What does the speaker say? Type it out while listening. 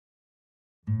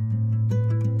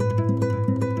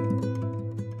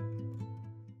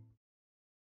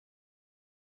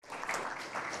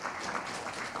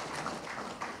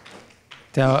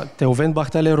Teuven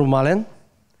Bachtale Rumalen.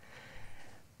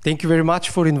 Thank you very much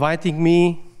for inviting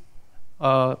me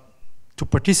to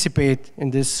participate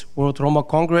in this World Roma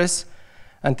Congress,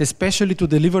 and especially to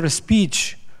deliver a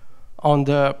speech on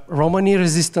the Romani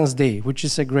Resistance Day, which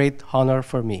is a great honor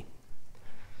for me.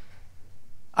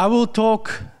 I will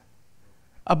talk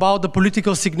about the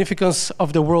political significance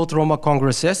of the World Roma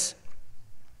Congresses.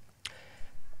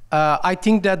 I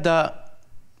think that the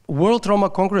World Roma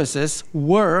Congresses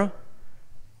were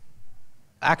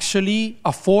actually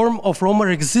a form of Roma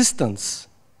resistance,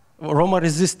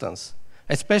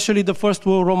 especially the first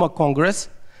World Roma Congress.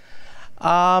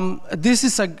 This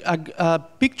is a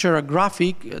picture, a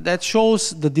graphic that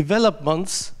shows the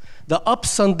developments, the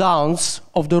ups and downs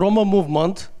of the Roma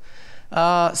movement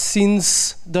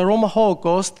since the Roma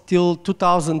Holocaust till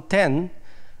 2010.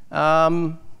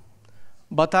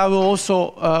 But I will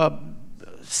also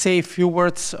say a few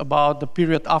words about the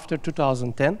period after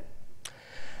 2010.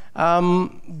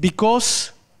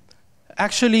 Because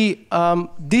actually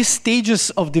these stages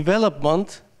of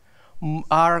development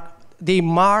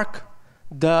mark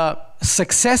the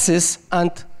successes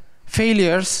and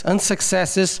failures and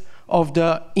successes of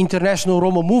the international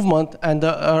Roma movement and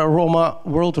the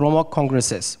World Roma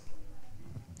Congresses.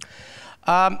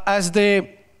 As the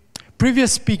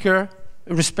previous speaker,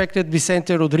 respected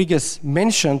Vicente Rodriguez,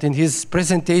 mentioned in his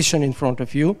presentation in front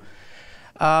of you,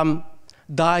 the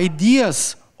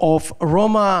ideas of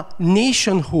Roma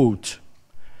nationhood,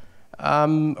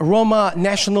 Roma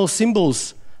national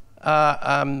symbols,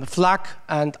 flag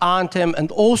and anthem,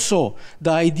 and also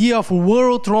the idea of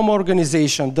World Roma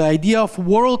organization, the idea of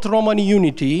World Romani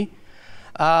unity,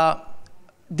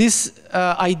 these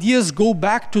ideas go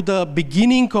back to the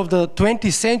beginning of the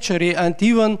 20th century and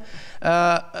even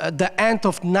the end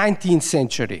of 19th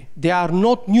century. They are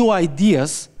not new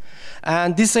ideas,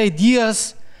 and these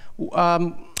ideas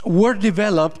were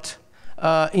developed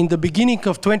in the beginning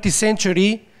of 20th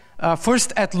century,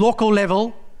 first at local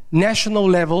level, national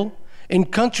level, in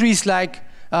countries like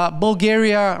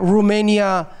Bulgaria,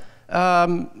 Romania,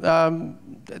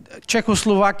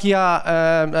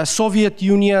 Czechoslovakia, Soviet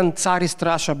Union, Tsarist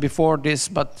Russia before this,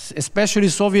 but especially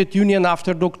Soviet Union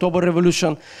after the October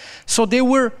Revolution. So they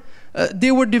were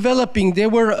developing,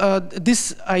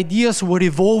 these ideas were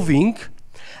evolving,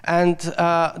 and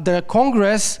the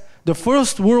Congress, the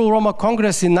first World Roma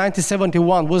Congress in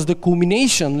 1971 was the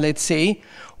culmination, let's say,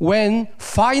 when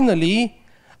finally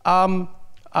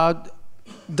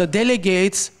the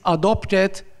delegates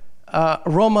adopted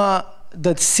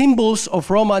the symbols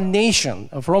of Roma nation,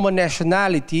 of Roma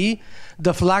nationality,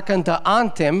 the flag and the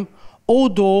anthem,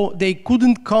 although they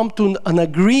couldn't come to an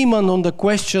agreement on the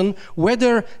question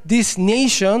whether this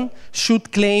nation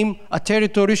should claim a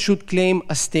territory, should claim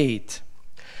a state.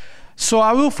 So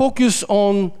I will focus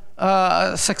on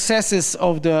successes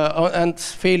of and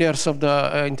failures of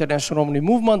the international Romani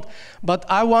movement, but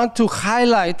I want to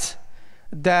highlight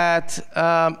that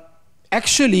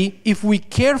actually, if we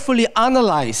carefully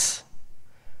analyze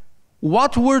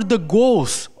what were the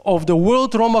goals of the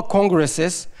World Roma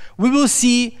Congresses, we will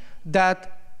see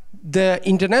that the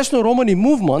international Romani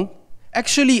movement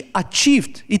actually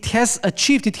has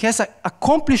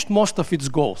accomplished most of its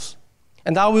goals.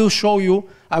 And I will show you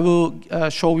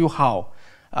how.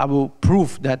 I will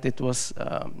prove that it was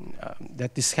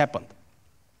that this happened.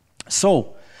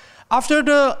 So, after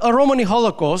the Romani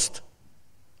Holocaust,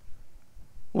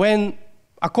 when,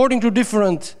 according to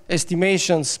different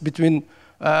estimations, between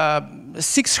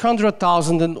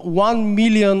 600,000 and 1.5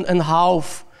 million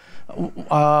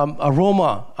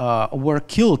Roma were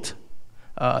killed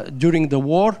during the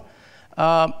war,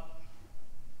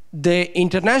 the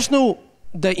international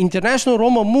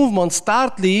Roma movement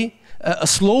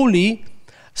slowly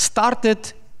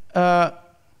started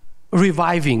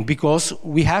reviving, because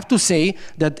we have to say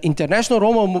that international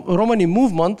Romani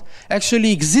movement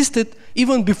actually existed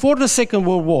even before the Second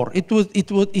World War.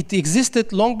 It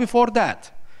existed long before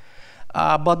that.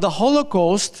 But the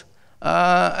Holocaust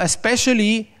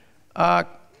especially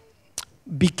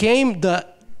became the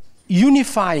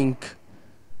unifying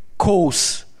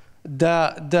cause,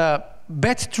 the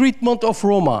bad treatment of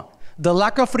Roma, the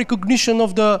lack of recognition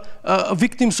of the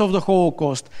victims of the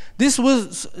Holocaust. This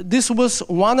was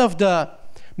one of the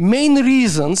main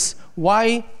reasons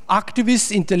why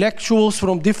activists, intellectuals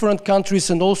from different countries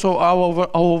and also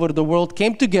all over the world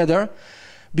came together,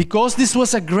 because this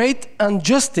was a great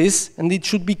injustice, and it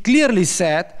should be clearly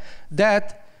said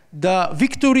that the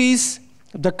victories,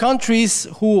 the countries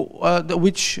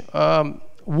which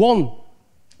won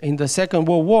in the Second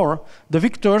World War, the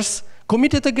victors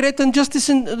committed a great injustice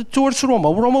towards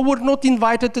Roma. Roma were not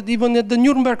invited even at the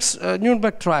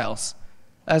Nuremberg trials.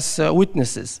 as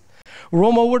witnesses.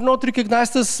 Roma were not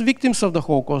recognized as victims of the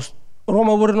Holocaust.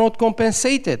 Roma were not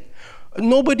compensated.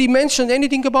 Nobody mentioned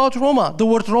anything about Roma. The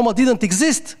word Roma didn't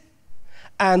exist.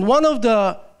 And one of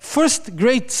the first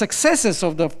great successes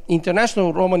of the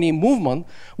international Romani movement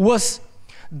was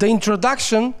the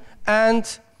introduction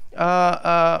and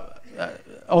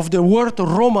of the word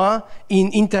Roma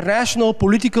in international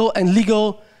political and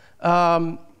legal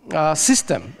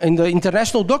system, in the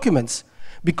international documents.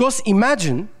 Because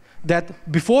imagine that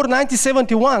before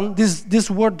 1971, this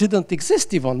word didn't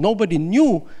exist even. Nobody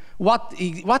knew what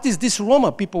is this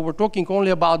Roma. People were talking only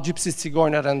about Gypsy,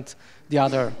 Zigeuner, and the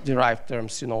other derived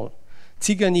terms, you know,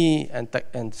 Tzigani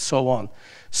and so on.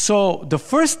 So the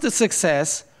first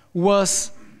success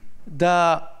was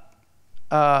the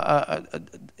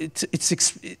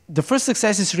first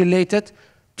success is related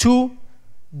to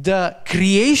the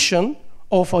creation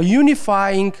of a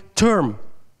unifying term,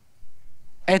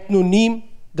 ethnonym,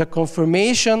 the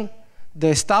confirmation, the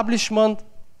establishment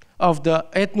of the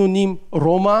ethnonym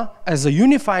Roma as a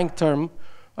unifying term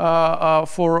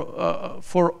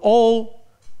for all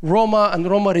Roma and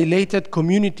Roma-related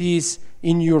communities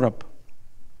in Europe.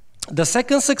 The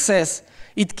second success,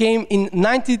 it came in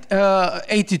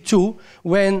 1982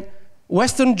 when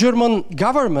Western German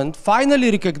government finally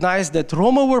recognized that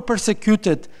Roma were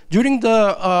persecuted during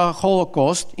the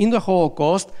Holocaust, in the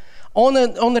Holocaust,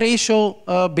 on racial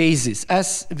basis,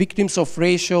 as victims of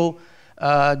racial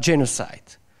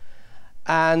genocide.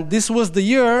 And this was the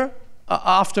year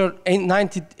after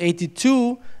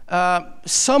 1982,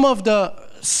 some of the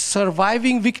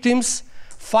surviving victims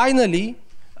finally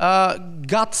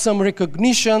got some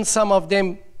recognition. Some of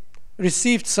them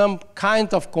received some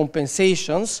kind of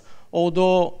compensations,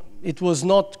 although it was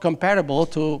not comparable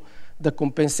to the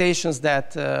compensations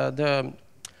that the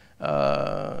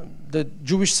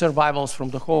Jewish survivors from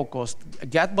the Holocaust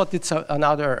get, but it's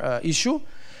another issue.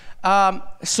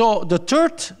 So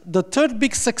the third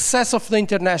big success of the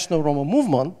international Roma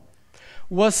movement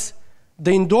was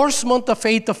the endorsement of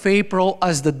 8th of April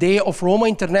as the Day of Roma,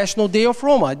 International Day of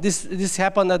Roma. This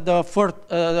happened at the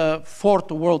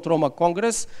fourth World Roma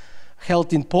Congress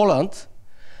held in Poland.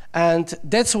 And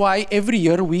that's why every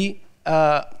year we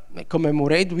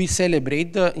we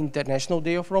celebrate the International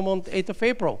Day of Roma on 8th of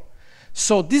April.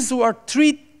 So these were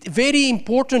three very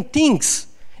important things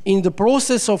in the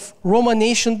process of Roma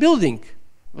nation building.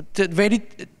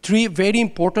 Three very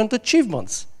important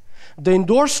achievements. The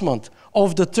endorsement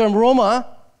of the term Roma,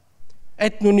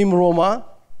 ethnonym Roma,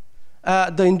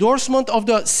 the endorsement of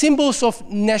the symbols of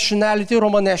nationality,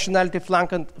 Roma nationality,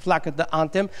 flag and the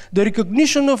anthem, the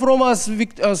recognition of Roma as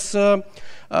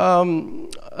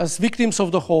victims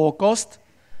of the Holocaust,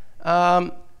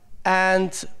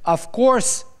 and of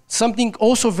course, something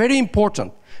also very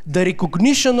important, the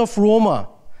recognition of Roma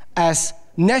as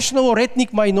national or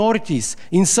ethnic minorities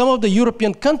in some of the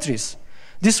European countries.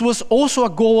 This was also a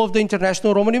goal of the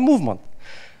international Romani movement.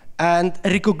 And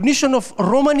recognition of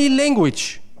Romani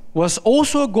language was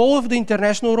also a goal of the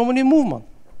international Romani movement.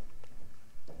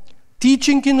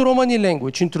 Teaching in Romani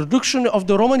language, introduction of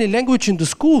the Romani language in the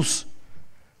schools.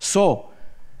 So,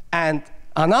 and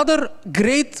another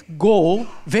great goal,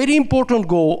 very important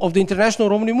goal of the international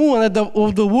Romani movement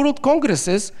of the World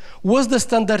Congresses was the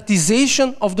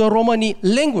standardization of the Romani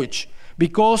language,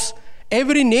 because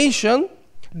every nation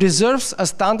deserves a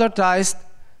standardized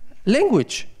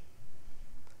language.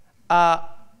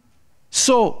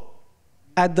 So,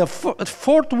 at the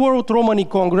Fourth World Roma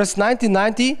Congress,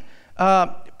 1990,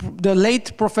 the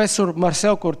late Professor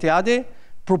Marcel Corteade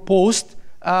proposed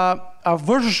a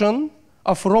version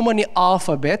of Romani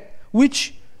alphabet,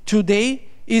 which today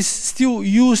is still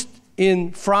used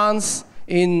in France,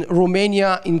 in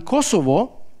Romania, in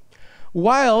Kosovo,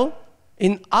 while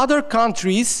in other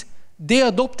countries they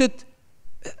adopted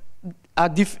a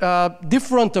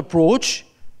different approach,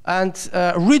 and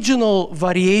regional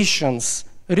variations,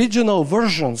 regional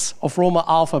versions of Roma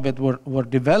alphabet were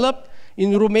developed.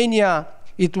 In Romania,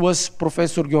 it was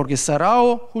Professor Gheorghe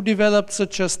Sarau who developed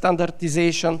such a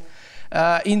standardization.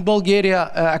 In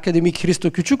Bulgaria, academic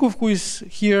Hristo Kyuchukov, who is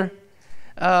here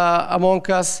among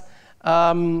us,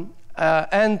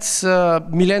 and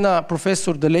Milena,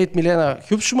 Professor, the late Milena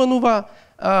Hubschmanova,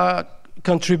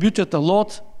 contributed a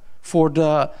lot for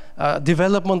the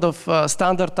development of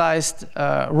standardized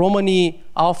Romani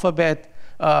alphabet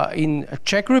in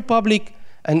Czech Republic,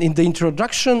 and in the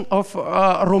introduction of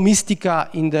Romistica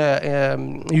in the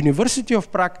University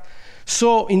of Prague.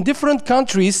 So in different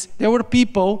countries, there were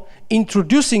people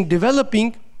introducing,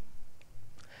 developing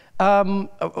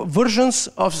versions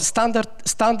of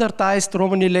standardized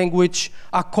Romani language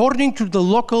according to the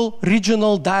local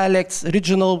regional dialects,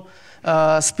 regional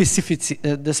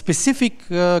specific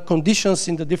conditions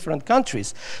in the different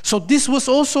countries. So this was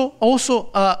also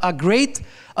a great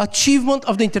achievement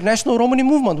of the international Romani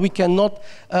movement. We cannot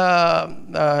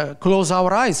close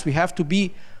our eyes. We have to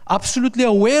be absolutely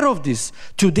aware of this.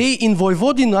 Today in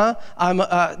Vojvodina,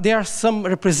 there are some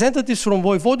representatives from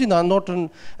Vojvodina, northern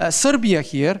Serbia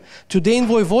here. Today in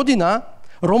Vojvodina,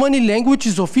 Romani language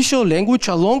is official language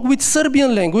along with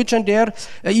Serbian language, and there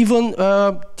are even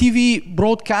TV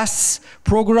broadcasts,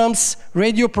 programs,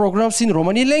 radio programs in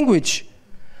Romani language.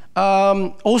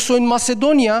 Also in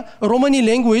Macedonia, Romani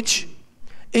language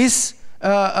is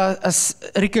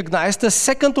recognized as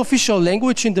second official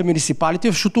language in the municipality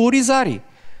of Șutu Zari.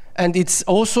 And it's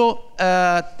also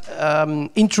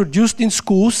introduced in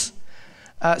schools.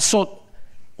 So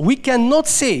we cannot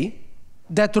say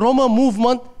that Roma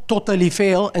movement totally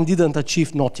failed and didn't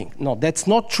achieve nothing. No, that's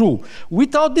not true.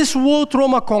 Without these World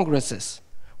Roma Congresses,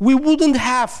 we wouldn't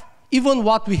have even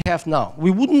what we have now.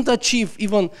 We wouldn't achieve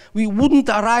even, we wouldn't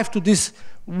have arrived to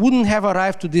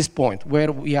this point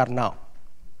where we are now.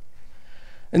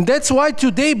 And that's why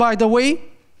today, by the way,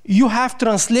 you have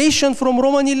translation from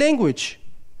Romani language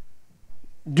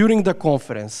during the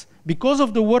conference, because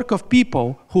of the work of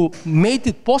people who made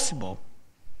it possible.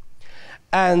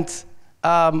 And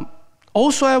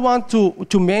also I want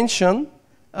to mention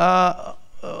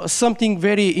something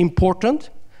very important,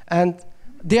 and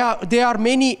there are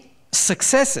many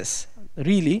successes,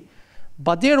 really,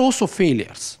 but there are also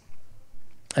failures.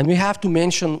 And we have to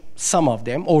mention some of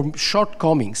them, or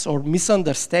shortcomings, or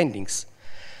misunderstandings.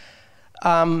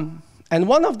 And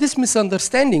one of these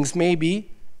misunderstandings, maybe,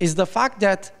 is the fact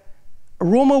that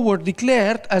Roma were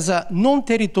declared as a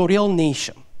non-territorial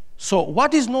nation. So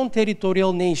what is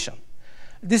non-territorial nation?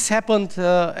 This happened,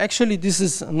 actually this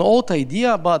is an old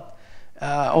idea, but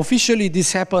officially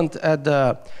this happened at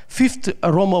the 5th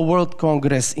Roma World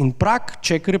Congress in Prague,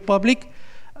 Czech Republic.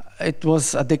 It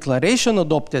was a declaration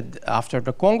adopted after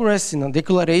the Congress. In a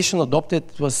declaration adopted,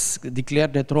 it was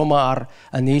declared that Roma are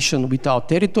a nation without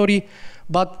territory.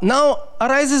 But now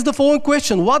arises the following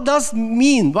question: what does it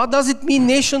mean? What does it mean,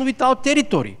 nation without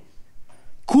territory?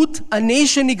 Could a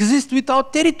nation exist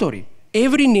without territory?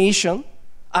 Every nation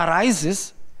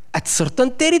arises at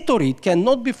certain territory. It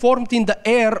cannot be formed in the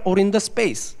air or in the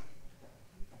space.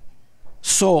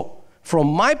 So, from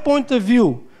my point of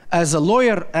view, as a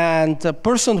lawyer and a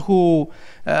person who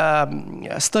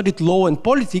studied law and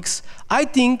politics, I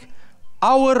think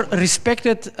our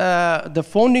respected, the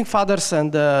founding fathers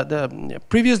and the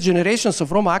previous generations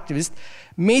of Roma activists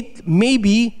made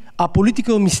maybe a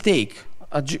political mistake.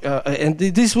 And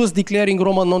this was declaring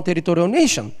Roma non-territorial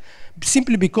nation,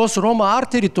 simply because Roma are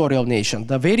territorial nation.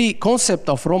 The very concept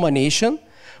of Roma nation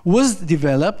was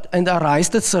developed and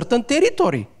arose at certain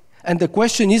territory. And the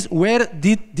question is, where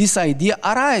did this idea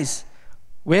arise?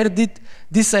 Where did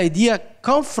this idea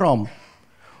come from?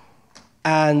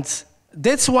 And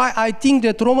that's why I think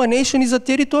that Roma nation is a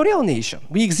territorial nation.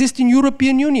 We exist in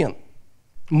European Union,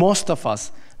 most of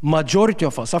us, majority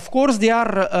of us. Of course, there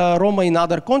are Roma in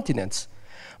other continents.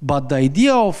 But the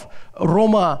idea of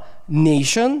Roma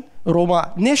nation,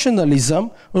 Roma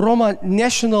nationalism, Roma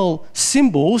national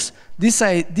symbols, these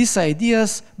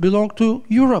ideas belong to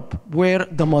Europe, where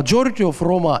the majority of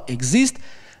Roma exist,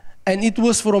 and it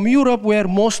was from Europe where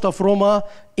most of Roma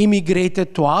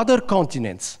immigrated to other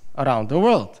continents around the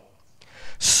world.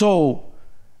 So,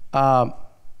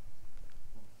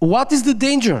 what is the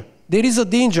danger? There is a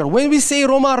danger. When we say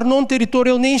Roma are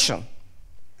non-territorial nation,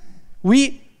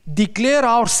 we declare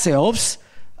ourselves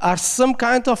as some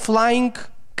kind of flying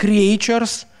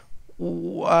creatures,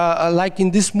 like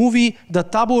in this movie, the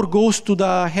Tabor goes to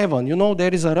the heaven. You know,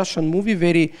 there is a Russian movie,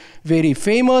 very, very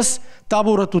famous,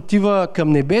 Tabor отива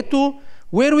към небето.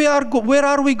 Where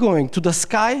are we going? To the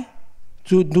sky?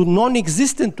 To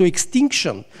non-existent, to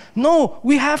extinction? No,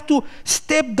 we have to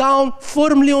step down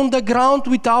firmly on the ground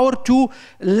with our two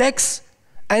legs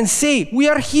and say, we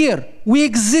are here, we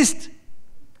exist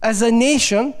as a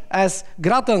nation, as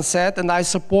Gratan said, and I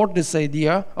support this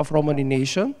idea of Romani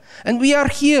nation, and we are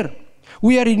here.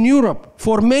 We are in Europe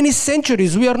for many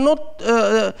centuries. We are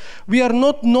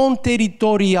not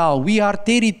non-territorial. We are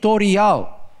territorial.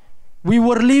 We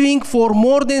were living for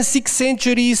more than 6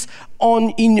 centuries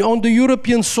on the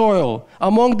European soil,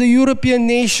 among the European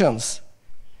nations,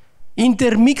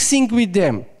 intermixing with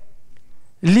them,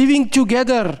 living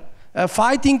together,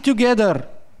 fighting together.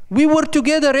 We were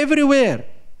together everywhere.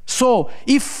 So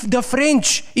if the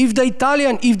French, if the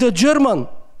Italian, if the German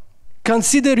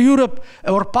consider Europe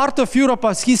or part of Europe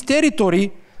as his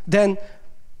territory, then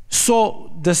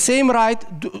so the same right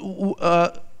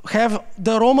have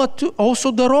the Roma,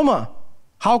 also the Roma.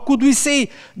 How could we say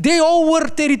they all were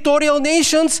territorial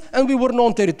nations and we were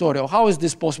non-territorial? How is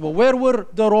this possible? Where were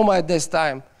the Roma at this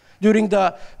time? During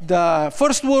the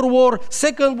First World War,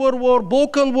 Second World War,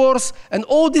 Balkan Wars, and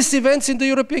all these events in the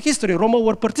European history. Roma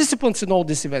were participants in all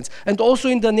these events. And also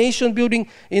in the nation building,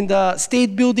 in the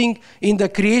state building, in the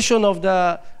creation of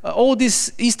all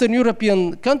these Eastern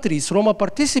European countries. Roma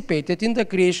participated in the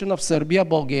creation of Serbia,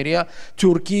 Bulgaria,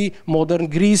 Turkey, modern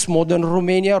Greece, modern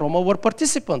Romania. Roma were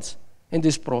participants in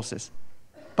this process.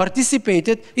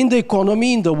 Participated in the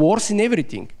economy, in the wars, in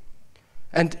everything.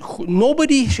 And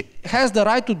nobody has the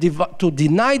right to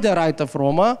deny the right of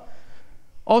Roma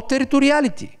of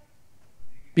territoriality.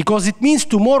 Because it means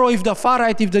tomorrow if the far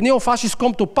right, if the neo-fascists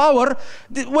come to power,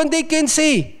 when they can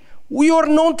say, we are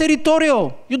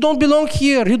non-territorial, you don't belong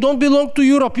here, you don't belong to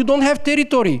Europe, you don't have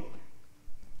territory.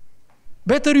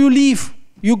 Better you leave,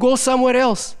 you go somewhere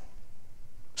else.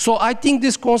 So I think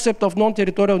this concept of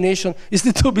non-territorial nation is a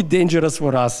little bit dangerous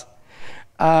for us.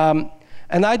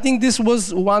 And I think this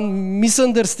was one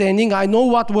misunderstanding. I know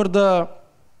what were the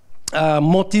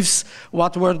motives,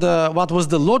 what was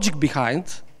the logic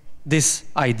behind this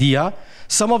idea.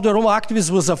 Some of the Roma activists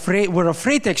were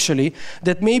afraid actually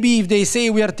that maybe if they say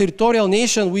we are a territorial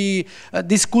nation,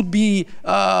 this could be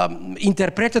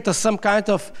interpreted as some kind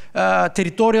of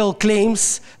territorial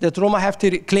claims, that Roma have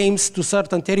claims to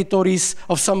certain territories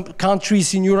of some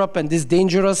countries in Europe and this is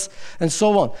dangerous and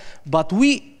so on. But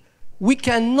we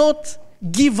cannot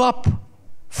give up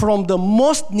from the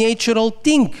most natural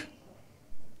thing,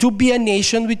 to be a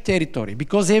nation with territory,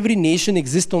 because every nation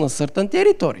exists on a certain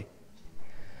territory.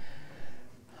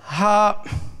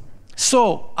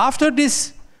 So after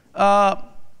this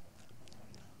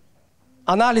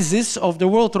analysis of the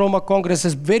World Roma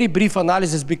Congresses, very brief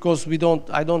analysis because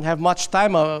I don't have much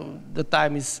time, the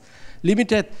time is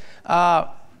limited,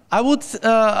 I would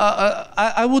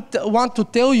want to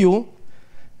tell you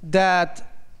that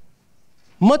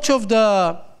much of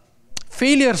the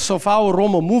failures of our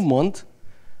Roma movement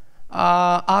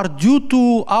are due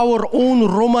to our own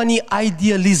Romani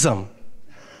idealism.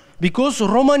 Because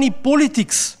Romani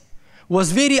politics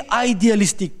was very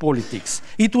idealistic politics.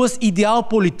 It was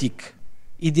idealpolitik.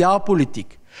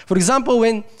 For example,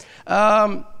 when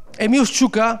Emil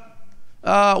Šuka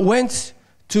went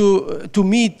to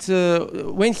meet,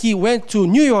 when he went to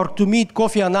New York to meet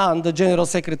Kofi Annan, the General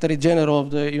Secretary General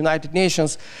of the United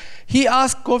Nations, he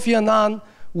asked Kofi Annan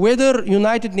whether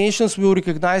United Nations will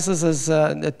recognize us as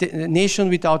a nation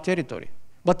without territory.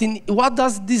 But what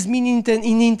does this mean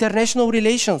in international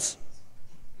relations?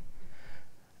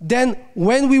 Then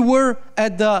when we were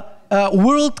at the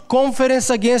World Conference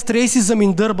Against Racism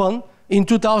in Durban in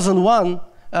 2001,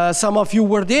 some of you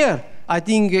were there. I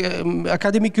think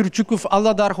Academic Jurchukov,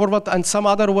 Aladar Horvat, and some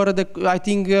other were, I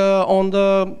think,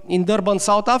 in Durban,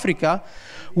 South Africa.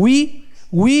 We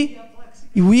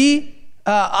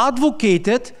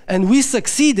advocated and we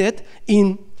succeeded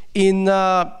in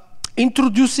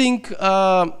introducing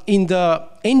in the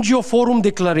NGO Forum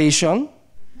Declaration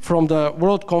from the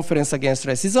World Conference Against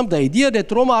Racism the idea that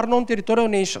Roma are non-territorial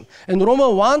nation. And Roma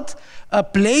want a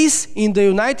place in the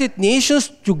United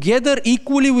Nations together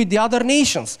equally with the other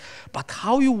nations. But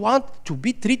how you want to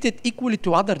be treated equally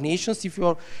to other nations if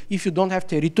you don't have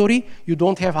territory, you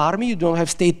don't have army, you don't have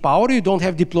state power, you don't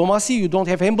have diplomacy, you don't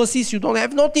have embassies, you don't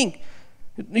have nothing.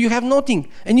 You have nothing.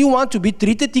 And you want to be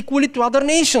treated equally to other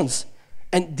nations.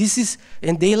 And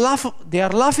they are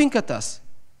laughing at us.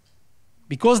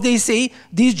 Because they say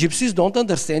these gypsies don't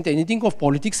understand anything of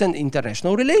politics and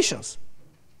international relations.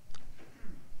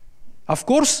 Of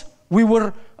course, we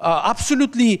were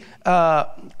absolutely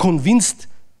convinced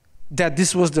that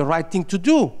this was the right thing to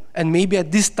do. And maybe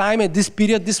at this time, at this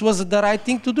period, this was the right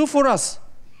thing to do for us.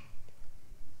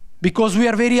 Because we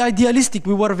are very idealistic.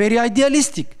 We were very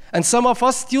idealistic. And some of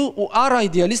us still are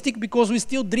idealistic because we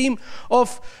still dream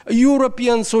of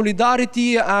European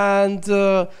solidarity and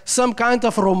some kind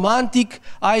of romantic,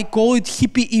 I call it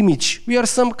hippie image. We are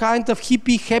some kind of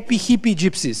happy hippie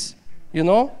gypsies, you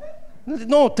know?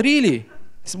 No, really.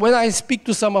 When I speak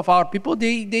to some of our people,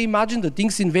 they imagine the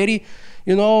things in very,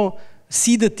 you know,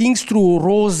 see the things through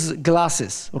rose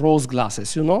glasses,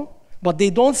 you know? But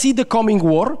they don't see the coming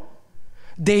war.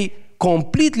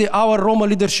 Our Roma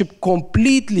leadership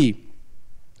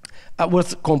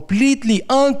was completely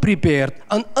unprepared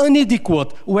and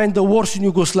inadequate when the wars in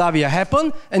Yugoslavia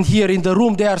happened. And here in the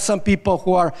room, there are some people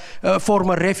who are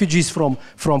former refugees from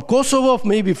Kosovo,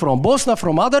 maybe from Bosnia,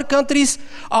 from other countries.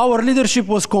 Our leadership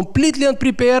was completely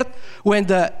unprepared when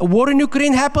the war in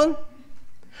Ukraine happened.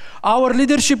 Our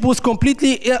leadership was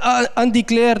completely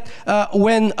undeclared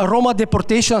when Roma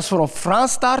deportations from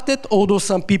France started, although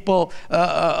some people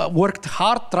worked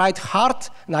hard, tried hard.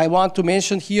 And I want to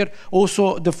mention here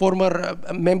also the former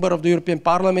member of the European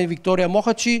Parliament, Victoria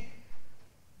Mohaci.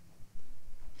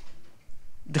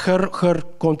 Her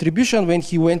contribution when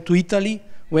he went to Italy,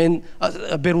 when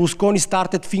Berlusconi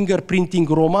started fingerprinting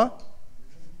Roma.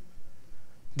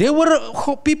 There were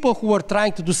people who were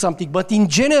trying to do something, but in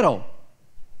general,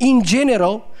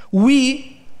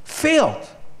 we failed.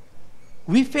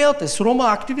 We failed as Roma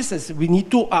activists. We need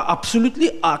to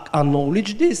absolutely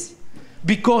acknowledge this.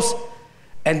 Because,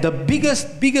 and the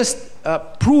biggest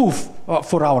proof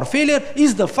for our failure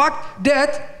is the fact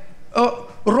that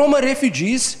Roma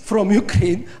refugees from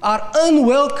Ukraine are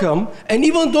unwelcome, and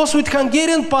even those with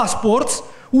Hungarian passports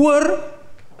were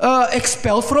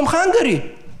expelled from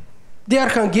Hungary. They are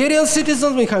Hungarian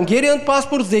citizens with Hungarian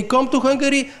passports. They come to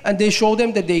Hungary and they show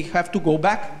them that they have to go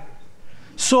back.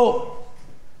 So,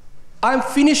 I'm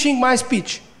finishing my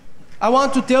speech. I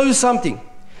want to tell you something.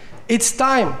 It's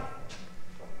time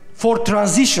for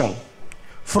transition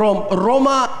from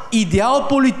Roma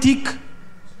Idealpolitik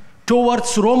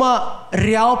towards Roma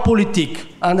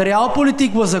Realpolitik. And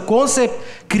Realpolitik was a concept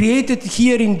created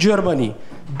here in Germany.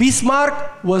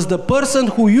 Bismarck was the person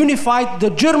who unified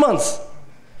the Germans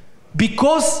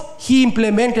because he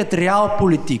implemented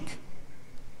Realpolitik.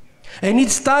 And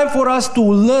it's time for us to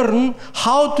learn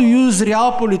how to use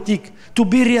Realpolitik to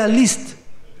be realist,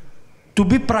 to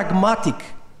be pragmatic.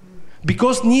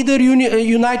 Because neither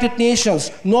United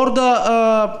Nations nor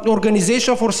the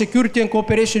Organization for Security and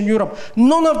Cooperation in Europe,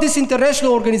 none of these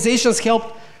international organizations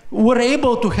were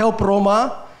able to help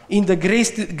Roma in the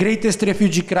greatest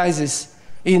refugee crisis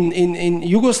in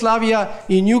Yugoslavia,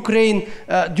 in Ukraine,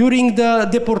 during the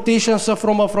deportations of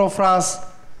Roma from France.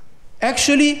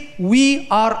 Actually, we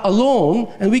are alone,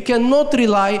 and we cannot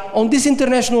rely on these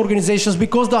international organizations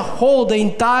because the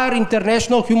entire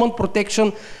international human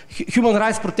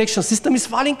rights protection system is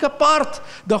falling apart.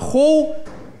 The whole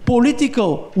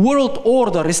political world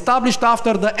order established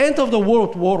after the end of the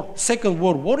Second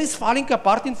World War is falling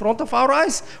apart in front of our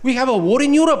eyes. We have a war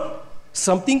in Europe,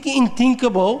 something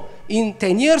unthinkable in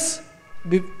 10 years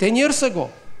ago.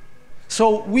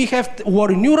 So we have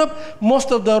war in Europe.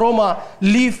 Most of the Roma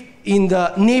live in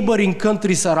the neighboring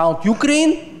countries around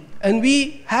Ukraine, and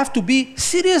we have to be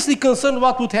seriously concerned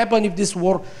what would happen if this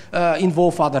war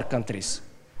involved other countries,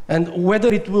 and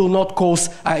whether it will not cause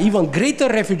an even greater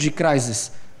refugee crisis.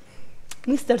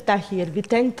 Mr. Tahir, we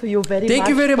thank you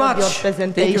very much for your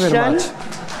presentation. Thank you very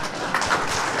much.